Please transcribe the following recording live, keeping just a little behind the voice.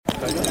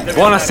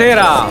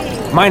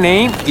Buonasera! My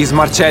name is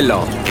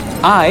Marcello.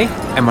 I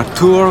am a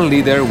tour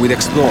leader with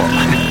Explore.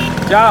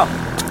 Ciao!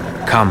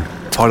 Come,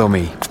 follow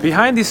me.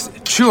 Behind this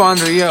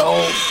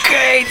 200-year-old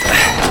gate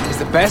is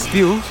the best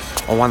view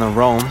of one of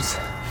Rome's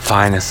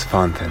finest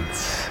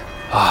fountains.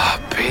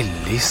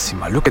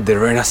 Bellissima. Look at the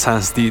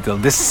Renaissance detail,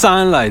 the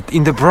sunlight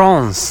in the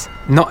bronze.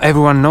 Not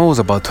everyone knows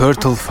about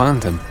Turtle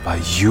Fountain,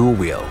 but you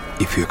will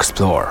if you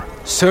explore.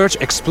 Search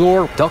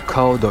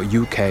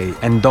explore.co.uk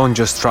and don't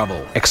just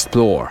travel,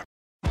 explore.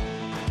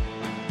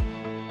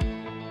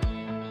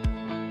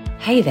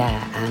 Hey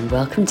there, and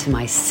welcome to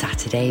my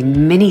Saturday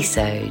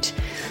Minisode.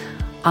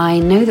 I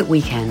know that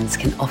weekends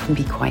can often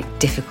be quite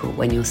difficult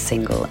when you're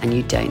single and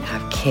you don't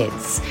have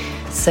kids,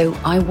 so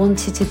I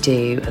wanted to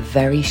do a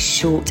very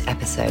short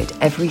episode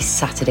every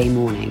Saturday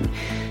morning,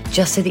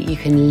 just so that you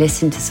can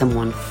listen to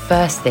someone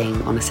first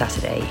thing on a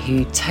Saturday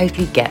who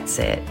totally gets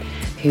it,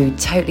 who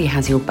totally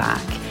has your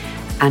back,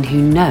 and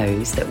who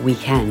knows that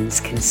weekends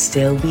can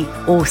still be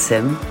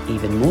awesome,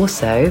 even more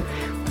so,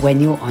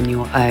 when you're on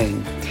your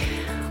own.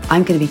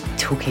 I'm going to be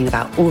talking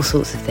about all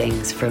sorts of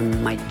things,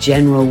 from my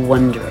general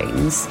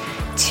wonderings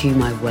to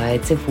my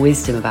words of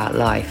wisdom about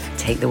life.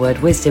 Take the word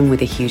wisdom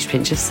with a huge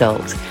pinch of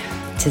salt.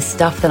 To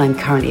stuff that I'm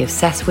currently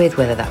obsessed with,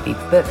 whether that be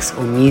books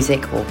or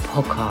music or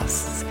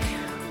podcasts.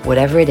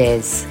 Whatever it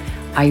is,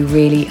 I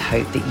really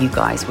hope that you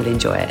guys will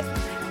enjoy it.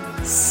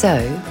 So,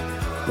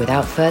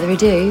 without further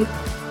ado,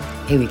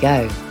 here we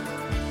go.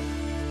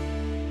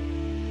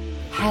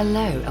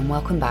 Hello and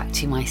welcome back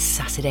to my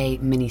Saturday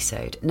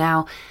Minisode.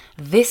 Now,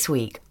 this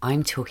week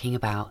I'm talking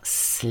about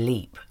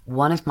sleep,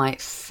 one of my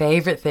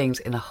favourite things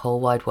in the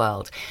whole wide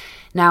world.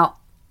 Now,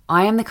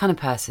 I am the kind of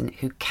person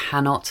who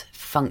cannot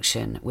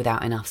function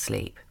without enough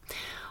sleep.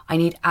 I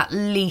need at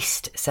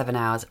least 7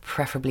 hours,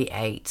 preferably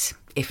 8,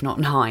 if not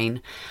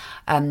 9.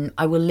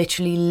 I will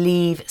literally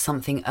leave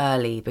something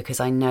early because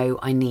I know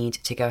I need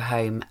to go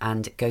home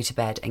and go to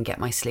bed and get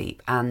my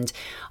sleep. And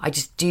I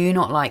just do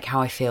not like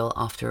how I feel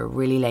after a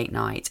really late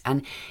night.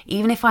 And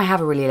even if I have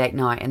a really late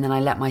night and then I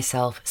let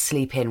myself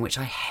sleep in, which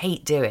I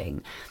hate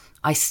doing,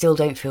 I still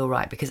don't feel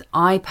right, because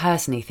I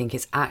personally think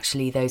it's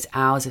actually those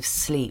hours of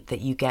sleep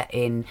that you get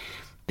in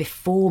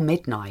before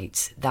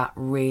midnight that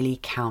really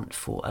count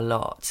for a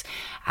lot.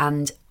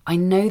 And I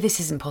know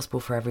this isn't possible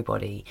for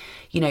everybody,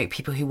 you know,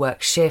 people who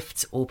work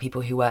shifts or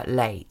people who work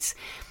late.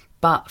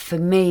 But for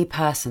me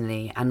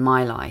personally and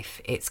my life,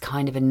 it's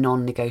kind of a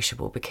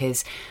non-negotiable,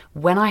 because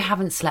when I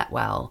haven't slept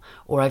well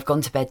or I've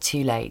gone to bed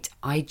too late,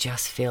 I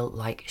just feel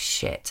like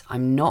shit.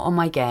 I'm not on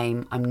my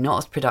game. I'm not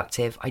as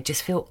productive. I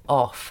just feel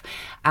off.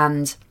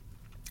 And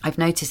I've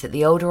noticed that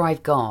the older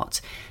I've got,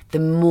 the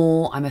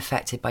more I'm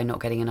affected by not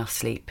getting enough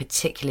sleep,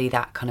 particularly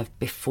that kind of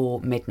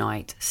before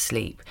midnight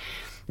sleep.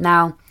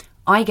 Now,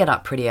 I get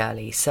up pretty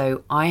early,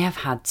 so I have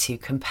had to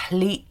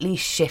completely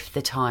shift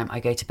the time I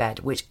go to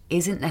bed, which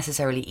isn't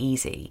necessarily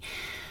easy,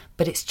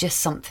 but it's just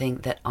something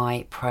that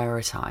I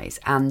prioritise.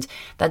 And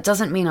that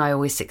doesn't mean I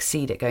always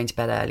succeed at going to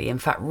bed early. In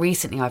fact,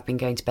 recently I've been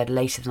going to bed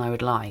later than I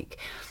would like.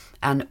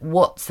 And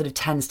what sort of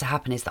tends to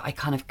happen is that I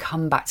kind of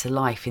come back to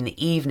life in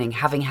the evening,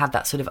 having had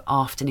that sort of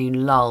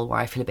afternoon lull where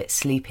I feel a bit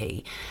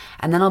sleepy.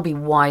 And then I'll be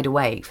wide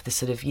awake for the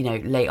sort of,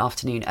 late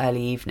afternoon,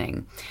 early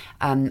evening.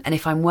 And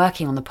if I'm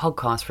working on the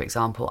podcast, for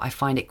example, I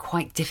find it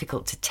quite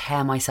difficult to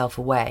tear myself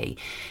away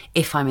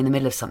if I'm in the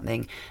middle of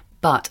something.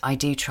 But I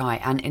do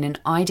try. And in an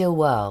ideal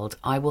world,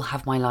 I will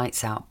have my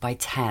lights out by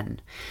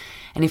 10.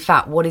 And in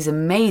fact, what is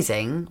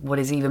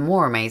even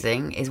more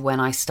amazing, is when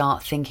I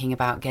start thinking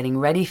about getting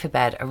ready for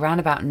bed around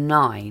about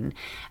 9,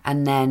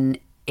 and then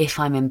if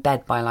I'm in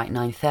bed by like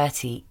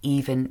 9:30,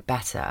 even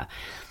better.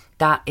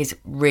 That is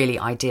really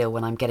ideal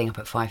when I'm getting up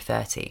at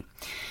 5:30.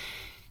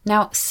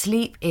 Now,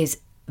 sleep is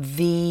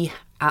the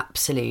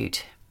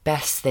absolute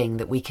best thing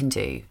that we can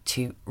do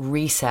to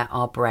reset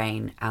our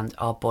brain and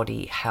our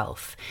body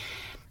health.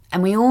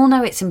 And we all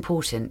know it's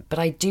important, but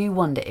I do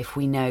wonder if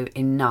we know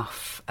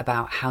enough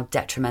about how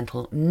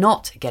detrimental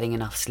not getting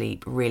enough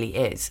sleep really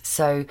is.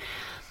 So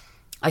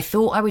I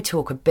thought I would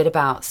talk a bit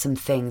about some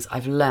things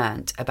I've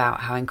learned about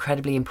how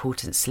incredibly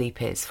important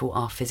sleep is for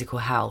our physical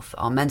health,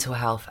 our mental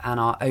health, and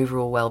our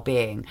overall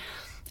well-being,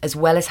 as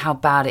well as how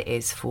bad it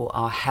is for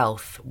our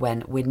health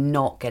when we're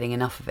not getting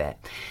enough of it.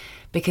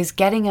 Because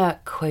getting a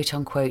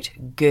quote-unquote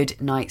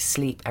good night's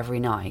sleep every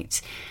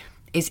night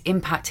is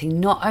impacting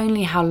not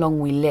only how long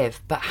we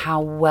live, but how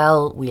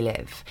well we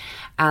live.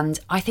 And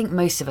I think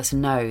most of us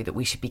know that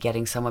we should be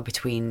getting somewhere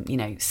between,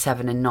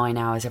 7 and 9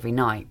 hours every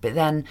night. But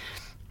then,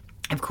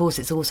 of course,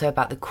 it's also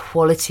about the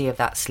quality of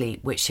that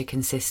sleep, which should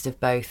consist of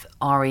both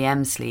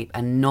REM sleep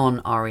and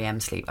non-REM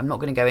sleep. I'm not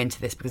going to go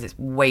into this because it's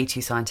way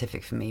too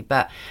scientific for me,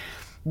 but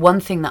one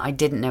thing that I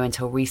didn't know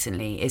until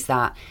recently is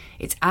that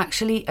it's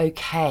actually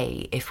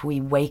okay if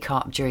we wake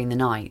up during the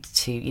night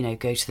to,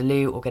 go to the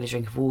loo or get a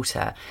drink of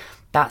water.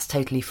 That's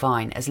totally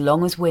fine, as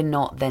long as we're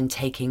not then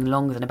taking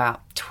longer than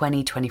about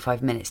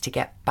 20-25 minutes to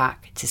get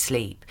back to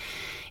sleep.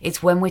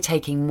 It's when we're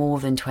taking more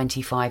than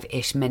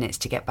 25-ish minutes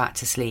to get back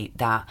to sleep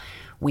that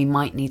we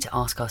might need to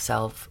ask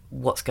ourselves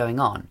what's going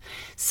on.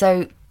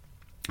 So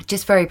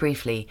Just very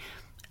briefly,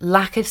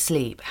 lack of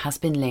sleep has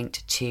been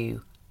linked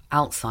to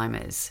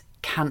Alzheimer's,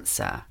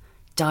 cancer,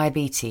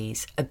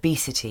 diabetes,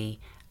 obesity,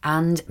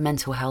 and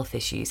mental health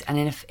issues. And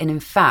in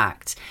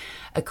fact,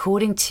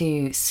 according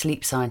to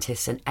sleep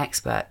scientist and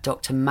expert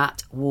Dr.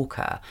 Matt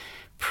Walker,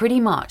 pretty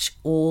much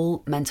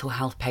all mental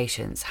health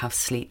patients have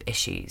sleep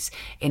issues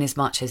in as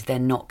much as they're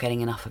not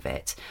getting enough of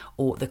it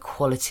or the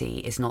quality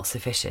is not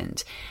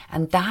sufficient.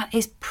 And that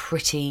is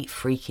pretty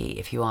freaky,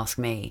 if you ask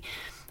me.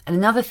 And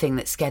another thing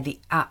that scared the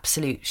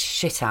absolute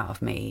shit out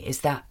of me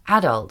is that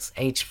adults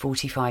aged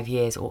 45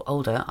 years or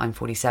older, I'm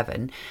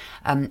 47,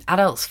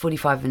 adults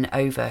 45 and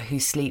over who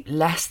sleep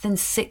less than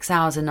 6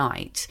 hours a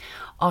night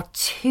are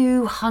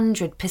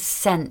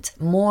 200%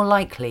 more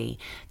likely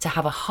to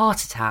have a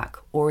heart attack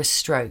or a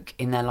stroke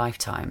in their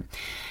lifetime,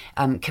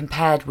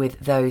 compared with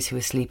those who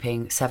are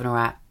sleeping 7 or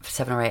 8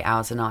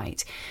 hours a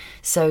night.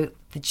 So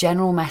the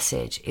general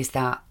message is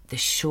that the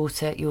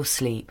shorter your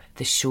sleep,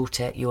 the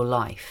shorter your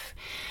life.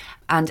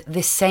 And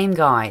this same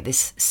guy,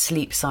 this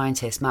sleep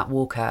scientist, Matt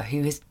Walker,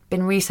 who has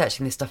been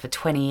researching this stuff for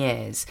 20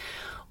 years,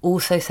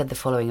 also said the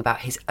following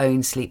about his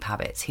own sleep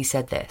habits. He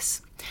said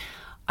this: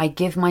 I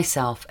give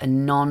myself a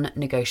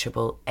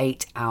non-negotiable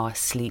 8-hour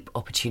sleep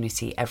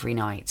opportunity every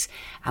night,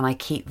 and I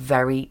keep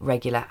very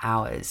regular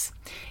hours.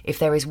 If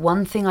there is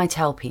one thing I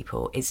tell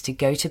people, it's to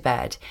go to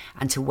bed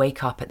and to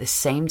wake up at the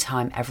same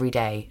time every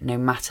day, no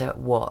matter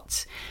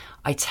what.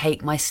 I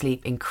take my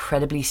sleep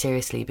incredibly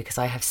seriously because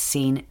I have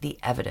seen the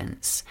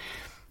evidence.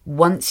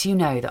 Once you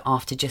know that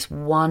after just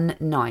one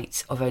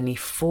night of only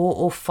 4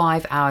 or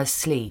 5 hours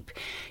sleep,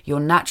 your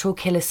natural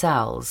killer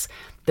cells,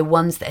 the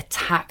ones that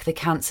attack the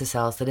cancer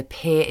cells that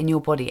appear in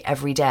your body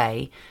every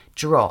day,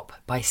 drop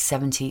by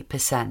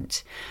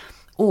 70%.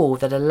 Or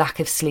that a lack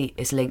of sleep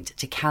is linked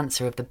to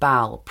cancer of the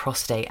bowel,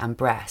 prostate and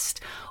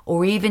breast,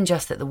 or even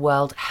just that the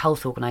World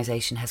Health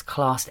Organization has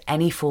classed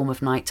any form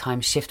of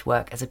nighttime shift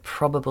work as a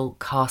probable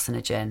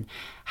carcinogen,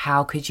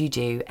 how could you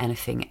do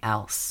anything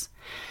else?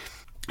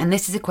 And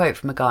this is a quote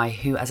from a guy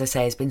who, as I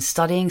say, has been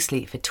studying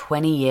sleep for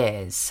 20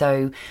 years.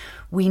 So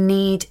we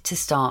need to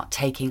start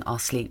taking our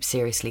sleep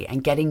seriously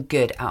and getting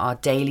good at our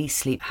daily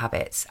sleep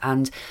habits.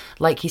 And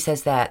like he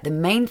says there, the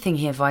main thing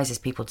he advises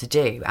people to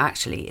do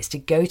actually is to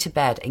go to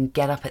bed and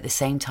get up at the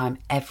same time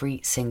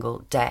every single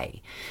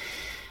day.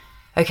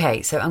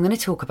 Okay, so I'm going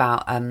to talk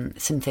about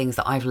some things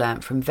that I've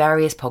learned from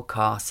various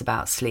podcasts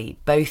about sleep,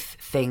 both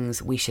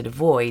things we should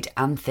avoid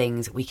and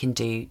things we can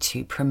do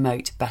to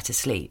promote better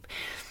sleep.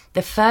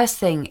 The first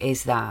thing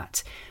is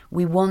that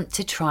we want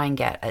to try and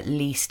get at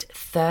least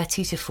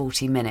 30 to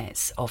 40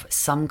 minutes of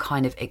some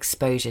kind of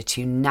exposure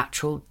to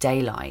natural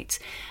daylight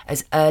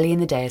as early in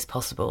the day as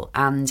possible.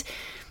 And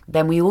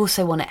then we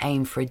also want to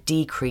aim for a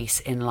decrease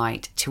in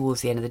light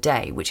towards the end of the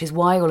day, which is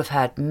why you'll have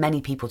heard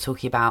many people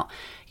talking about,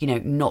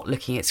 not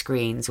looking at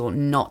screens or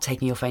not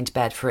taking your phone to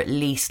bed for at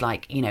least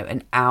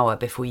an hour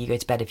before you go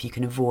to bed if you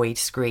can avoid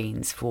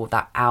screens for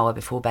that hour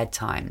before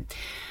bedtime.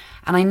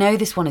 And I know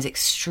this one is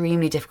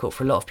extremely difficult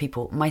for a lot of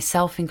people,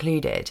 myself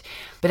included.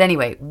 But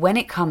anyway, when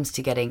it comes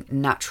to getting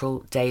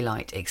natural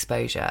daylight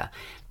exposure,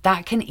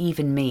 that can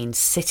even mean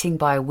sitting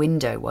by a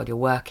window while you're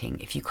working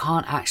if you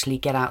can't actually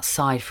get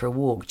outside for a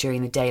walk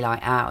during the daylight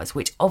hours,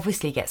 which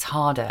obviously gets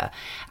harder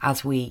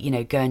as we,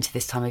 go into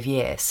this time of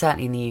year,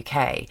 certainly in the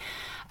UK.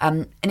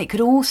 And it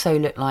could also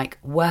look like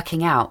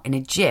working out in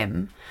a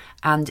gym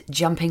and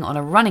jumping on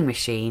a running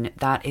machine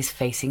that is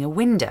facing a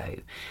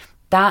window.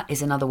 That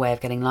is another way of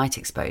getting light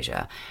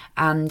exposure.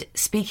 And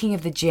speaking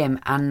of the gym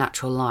and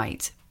natural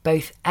light,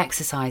 both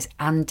exercise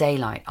and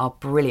daylight are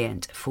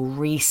brilliant for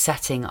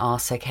resetting our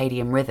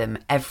circadian rhythm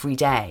every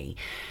day,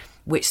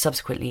 which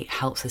subsequently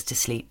helps us to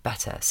sleep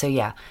better. So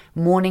yeah,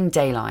 morning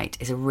daylight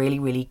is a really,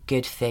 really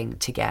good thing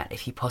to get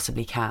if you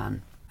possibly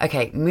can.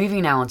 Okay,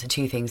 moving now on to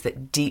two things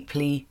that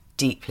deeply,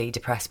 deeply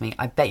depress me.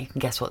 I bet you can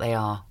guess what they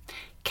are.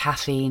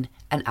 Caffeine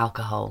and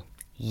alcohol.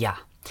 Yeah.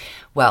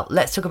 Well,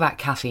 let's talk about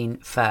caffeine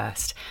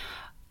first.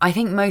 I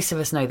think most of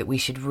us know that we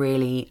should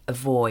really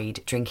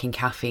avoid drinking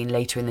caffeine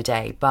later in the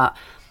day, but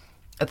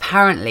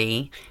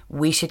apparently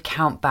we should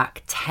count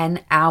back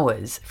 10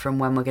 hours from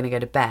when we're going to go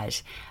to bed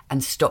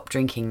and stop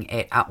drinking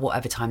it at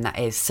whatever time that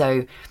is.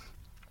 So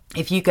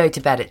if you go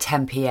to bed at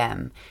 10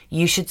 p.m,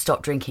 you should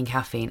stop drinking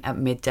caffeine at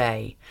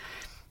midday.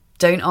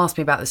 Don't ask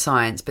me about the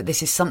science, but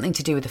this is something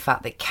to do with the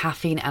fact that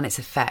caffeine and its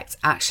effects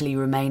actually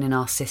remain in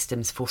our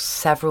systems for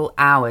several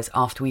hours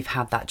after we've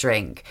had that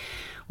drink,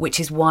 which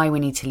is why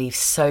we need to leave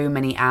so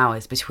many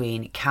hours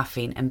between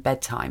caffeine and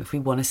bedtime if we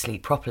want to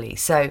sleep properly.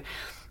 So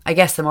I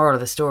guess the moral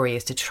of the story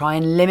is to try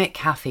and limit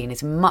caffeine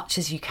as much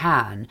as you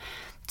can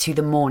to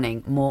the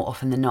morning more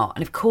often than not.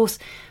 And of course,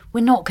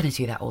 we're not going to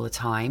do that all the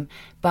time,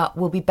 but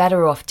we'll be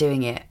better off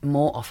doing it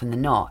more often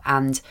than not.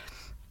 And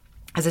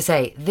as I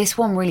say, this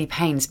one really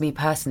pains me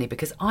personally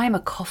because I'm a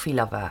coffee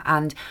lover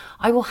and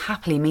I will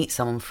happily meet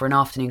someone for an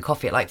afternoon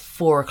coffee at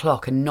 4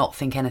 o'clock and not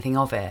think anything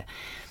of it.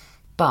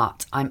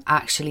 But I'm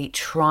actually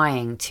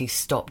trying to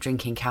stop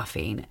drinking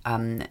caffeine,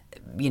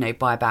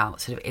 by about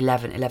sort of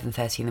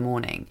 11:30 in the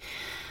morning.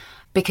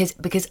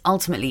 Because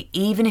ultimately,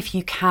 even if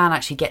you can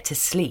actually get to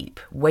sleep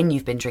when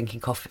you've been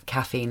drinking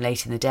caffeine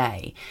late in the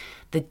day,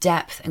 the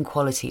depth and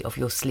quality of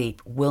your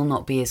sleep will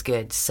not be as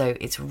good. So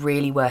it's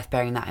really worth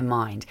bearing that in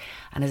mind.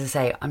 And as I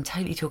say, I'm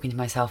totally talking to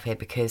myself here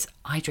because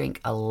I drink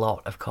a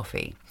lot of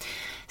coffee.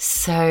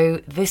 So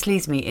this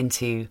leads me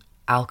into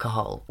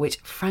alcohol, which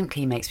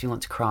frankly makes me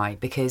want to cry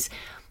because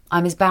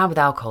I'm as bad with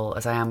alcohol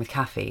as I am with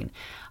caffeine.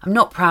 I'm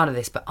not proud of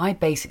this, but I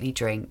basically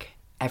drink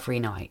every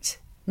night.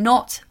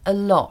 Not a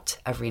lot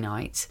every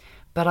night,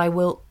 but I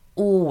will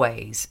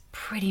always,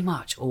 pretty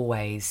much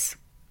always,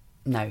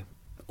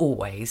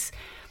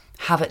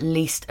 have at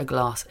least a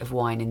glass of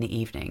wine in the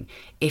evening,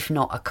 if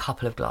not a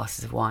couple of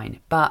glasses of wine.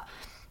 But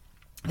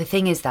the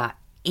thing is that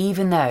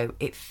even though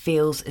it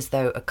feels as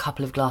though a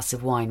couple of glasses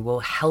of wine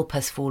will help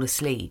us fall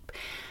asleep,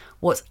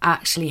 what's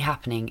actually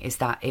happening is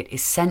that it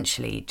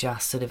essentially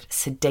just sort of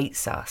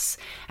sedates us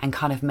and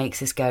kind of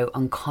makes us go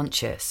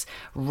unconscious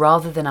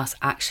rather than us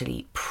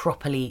actually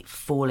properly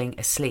falling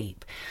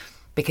asleep.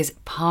 Because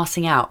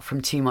passing out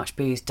from too much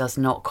booze does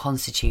not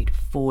constitute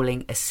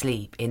falling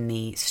asleep in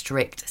the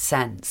strict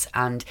sense,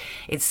 and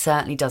it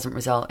certainly doesn't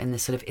result in the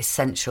sort of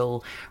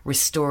essential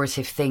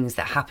restorative things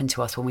that happen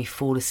to us when we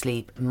fall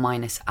asleep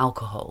minus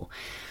alcohol.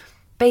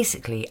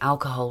 Basically,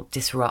 alcohol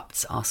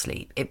disrupts our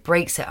sleep. It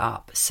breaks it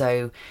up,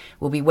 so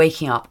we'll be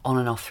waking up on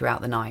and off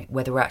throughout the night,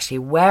 whether we're actually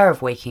aware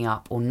of waking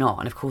up or not.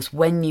 And of course,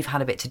 when you've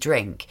had a bit to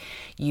drink,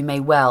 you may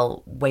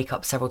well wake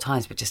up several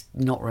times but just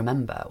not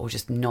remember or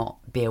just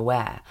not be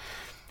aware.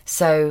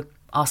 So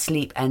our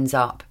sleep ends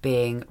up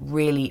being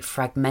really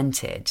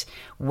fragmented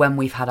when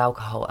we've had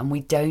alcohol and we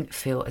don't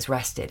feel as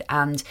rested.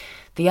 And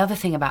the other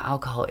thing about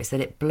alcohol is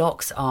that it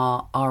blocks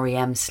our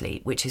REM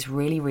sleep, which is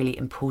really, really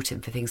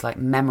important for things like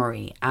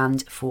memory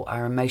and for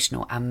our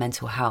emotional and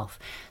mental health.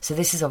 So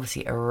this is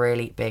obviously a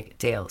really big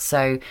deal.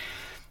 So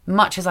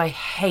much as I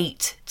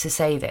hate to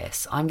say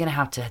this, I'm going to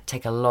have to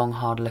take a long,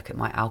 hard look at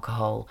my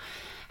alcohol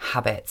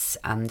habits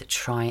and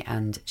try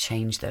and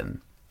change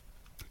them.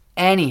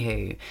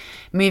 Anywho,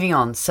 moving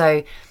on.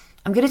 So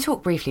I'm going to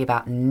talk briefly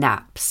about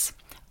naps.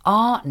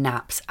 Are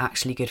naps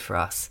actually good for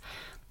us?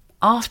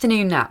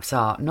 Afternoon naps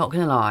are, not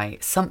going to lie,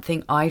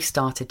 something I've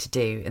started to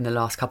do in the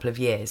last couple of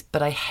years,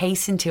 but I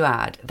hasten to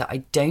add that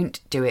I don't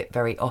do it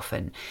very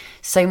often.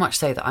 So much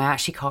so that I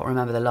actually can't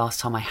remember the last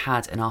time I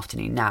had an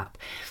afternoon nap.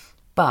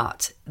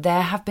 But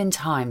there have been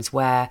times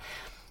where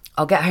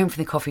I'll get home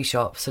from the coffee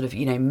shop sort of,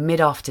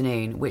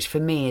 mid-afternoon, which for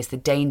me is the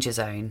danger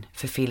zone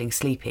for feeling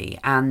sleepy.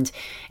 And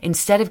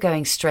instead of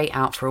going straight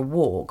out for a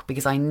walk,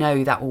 because I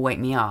know that will wake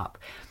me up,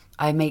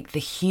 I make the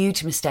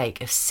huge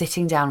mistake of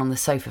sitting down on the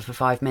sofa for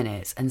 5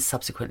 minutes and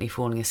subsequently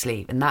falling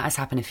asleep. And that has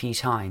happened a few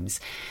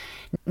times.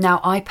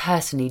 Now, I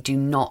personally do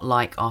not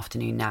like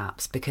afternoon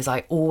naps because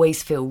I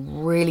always feel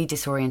really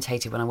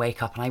disorientated when I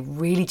wake up, and I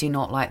really do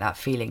not like that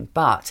feeling.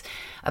 But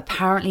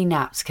apparently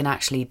naps can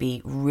actually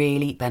be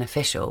really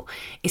beneficial,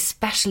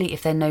 especially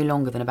if they're no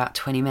longer than about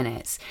 20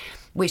 minutes,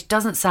 which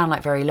doesn't sound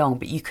like very long,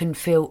 but you can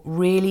feel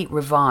really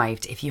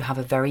revived if you have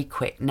a very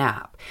quick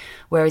nap.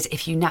 Whereas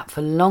if you nap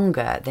for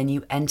longer, then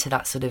you enter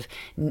that sort of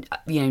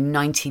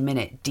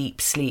 90-minute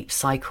deep sleep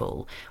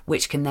cycle,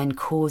 which can then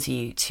cause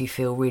you to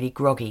feel really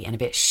groggy and a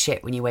bit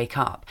shit when you wake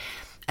up.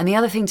 And the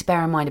other thing to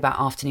bear in mind about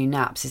afternoon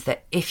naps is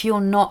that if you're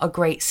not a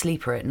great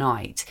sleeper at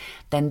night,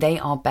 then they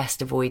are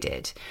best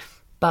avoided.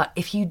 But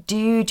if you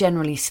do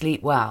generally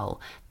sleep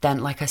well, then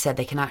like I said,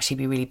 they can actually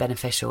be really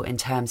beneficial in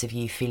terms of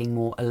you feeling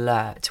more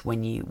alert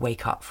when you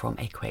wake up from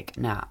a quick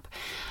nap.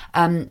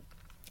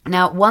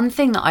 Now, one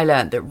thing that I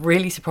learned that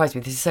really surprised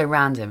me, this is so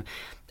random,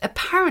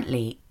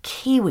 apparently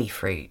kiwi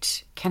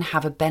fruit can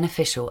have a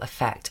beneficial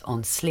effect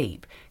on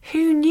sleep.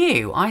 Who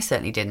knew? I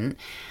certainly didn't.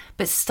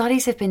 But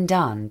studies have been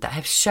done that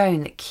have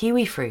shown that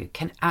kiwi fruit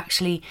can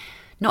actually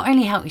not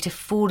only help you to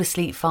fall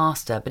asleep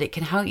faster, but it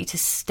can help you to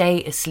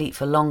stay asleep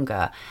for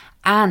longer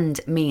and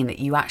mean that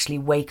you actually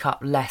wake up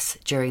less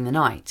during the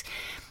night.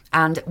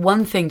 And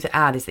one thing to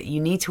add is that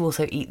you need to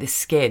also eat the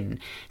skin.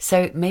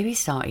 So maybe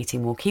start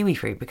eating more kiwi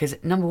fruit because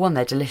number one,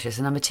 they're delicious,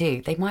 and number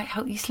two, they might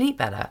help you sleep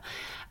better.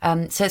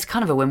 So it's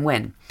kind of a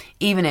win-win,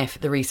 even if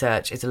the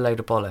research is a load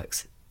of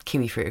bollocks.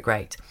 Kiwi fruit are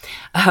great.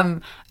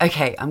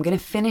 Okay, I'm going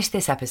to finish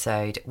this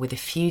episode with a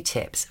few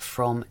tips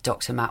from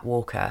Dr. Matt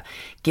Walker,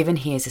 given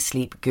he is a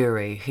sleep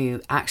guru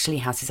who actually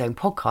has his own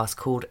podcast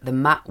called the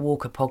Matt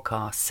Walker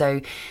Podcast. So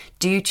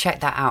do check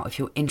that out if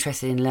you're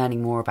interested in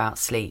learning more about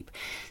sleep.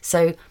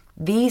 So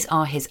these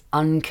are his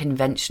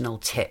unconventional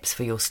tips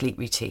for your sleep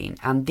routine.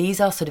 And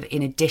these are sort of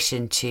in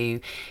addition to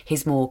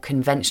his more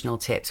conventional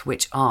tips,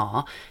 which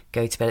are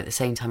go to bed at the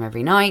same time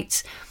every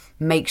night,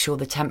 make sure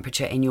the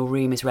temperature in your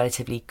room is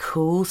relatively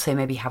cool, so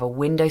maybe have a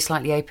window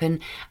slightly open,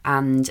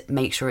 and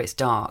make sure it's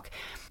dark,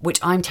 which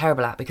I'm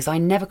terrible at because I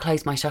never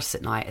close my shutters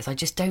at night as I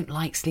just don't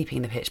like sleeping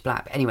in the pitch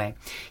black. Anyway,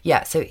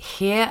 so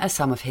here are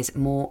some of his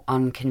more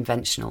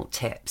unconventional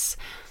tips.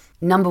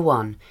 Number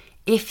 1,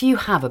 if you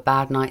have a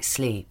bad night's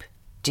sleep,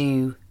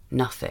 do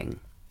nothing.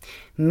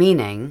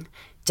 Meaning,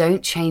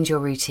 don't change your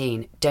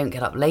routine. Don't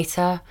get up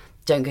later.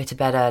 don't go to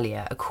bed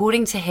earlier.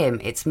 According to him,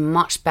 it's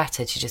much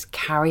better to just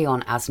carry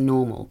on as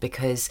normal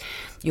because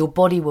your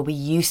body will be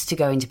used to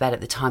going to bed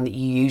at the time that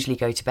you usually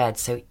go to bed.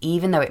 So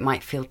even though it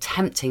might feel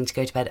tempting to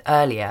go to bed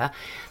earlier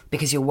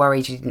because you're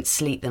worried you didn't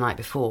sleep the night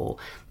before,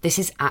 this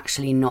is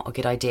actually not a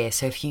good idea.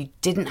 So if you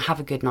didn't have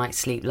a good night's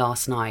sleep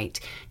last night,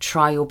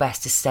 try your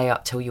best to stay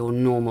up till your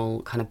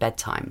normal kind of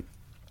bedtime.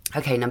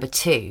 Okay, number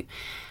 2.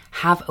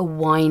 Have a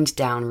wind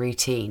down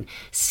routine.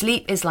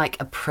 Sleep is like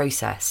a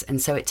process,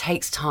 and so it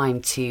takes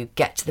time to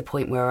get to the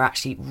point where we're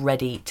actually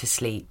ready to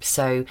sleep.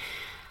 So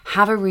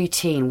have a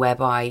routine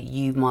whereby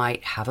you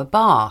might have a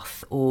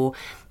bath or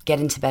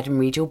get into bed and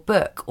read your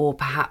book, or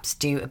perhaps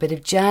do a bit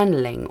of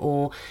journaling,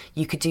 or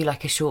you could do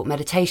like a short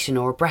meditation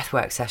or a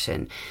breathwork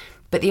session.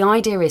 But the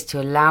idea is to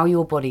allow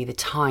your body the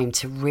time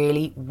to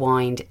really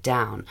wind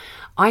down.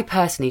 I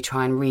personally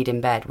try and read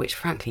in bed, which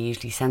frankly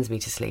usually sends me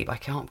to sleep. I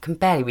can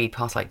barely read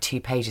past like 2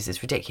 pages.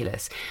 It's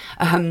ridiculous.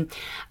 And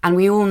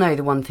we all know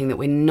the one thing that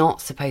we're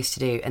not supposed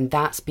to do, and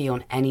that's be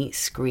on any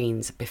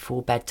screens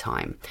before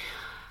bedtime.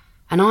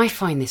 And I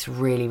find this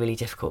really, really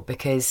difficult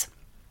because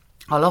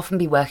I'll often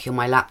be working on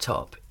my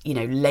laptop,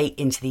 late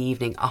into the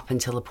evening up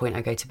until the point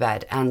I go to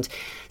bed. And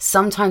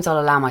sometimes I'll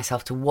allow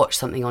myself to watch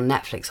something on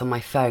Netflix on my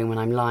phone when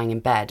I'm lying in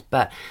bed,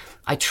 but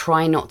I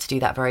try not to do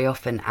that very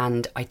often,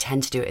 and I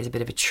tend to do it as a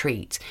bit of a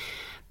treat.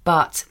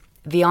 But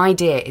the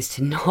idea is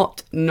to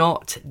not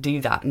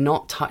do that,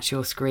 not touch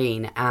your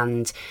screen,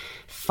 and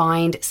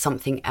find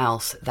something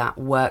else that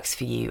works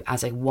for you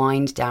as a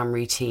wind down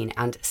routine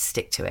and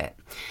stick to it.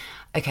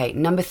 Okay,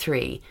 number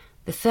 3.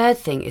 The third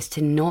thing is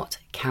to not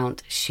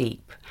count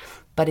sheep,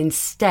 but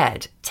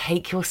instead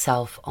take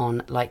yourself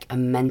on like a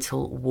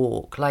mental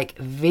walk. Like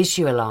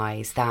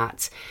visualize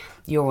that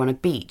you're on a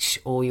beach,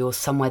 or you're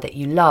somewhere that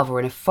you love, or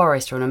in a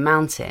forest or on a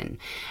mountain.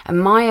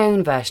 And my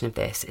own version of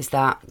this is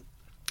that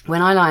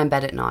when I lie in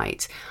bed at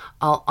night,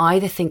 I'll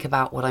either think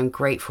about what I'm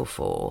grateful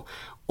for,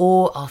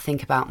 or I'll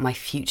think about my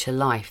future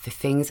life, the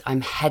things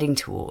I'm heading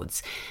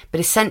towards. But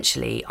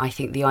essentially, I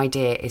think the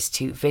idea is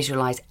to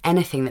visualize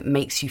anything that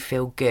makes you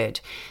feel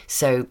good.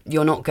 So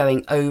you're not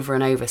going over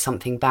and over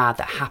something bad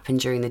that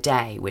happened during the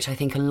day, which I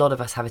think a lot of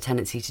us have a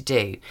tendency to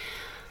do.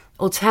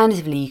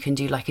 Alternatively, you can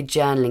do like a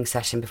journaling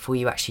session before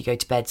you actually go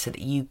to bed, so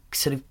that you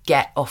sort of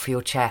get off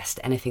your chest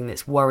anything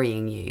that's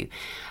worrying you,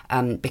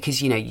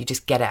 because, you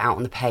just get it out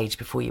on the page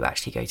before you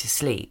actually go to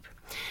sleep.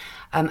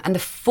 And the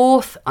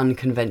fourth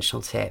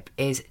unconventional tip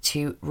is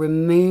to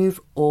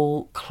remove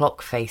all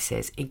clock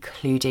faces,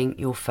 including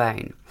your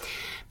phone.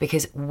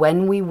 Because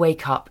when we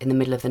wake up in the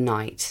middle of the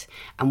night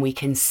and we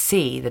can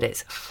see that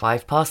it's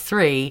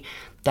 3:05,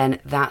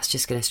 then that's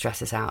just going to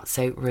stress us out.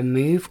 So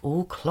remove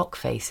all clock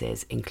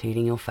faces,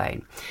 including your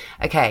phone.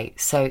 Okay,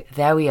 so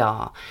there we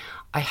are.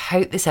 I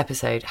hope this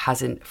episode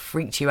hasn't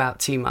freaked you out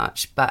too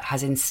much, but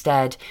has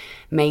instead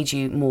made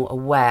you more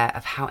aware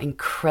of how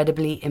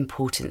incredibly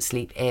important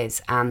sleep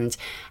is, and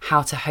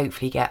how to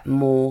hopefully get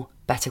more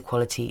better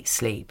quality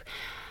sleep.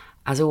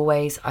 As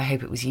always, I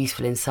hope it was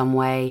useful in some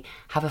way.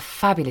 Have a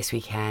fabulous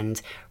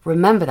weekend.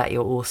 Remember that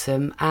you're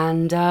awesome,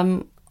 and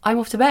I'm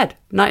off to bed.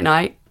 Night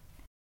night.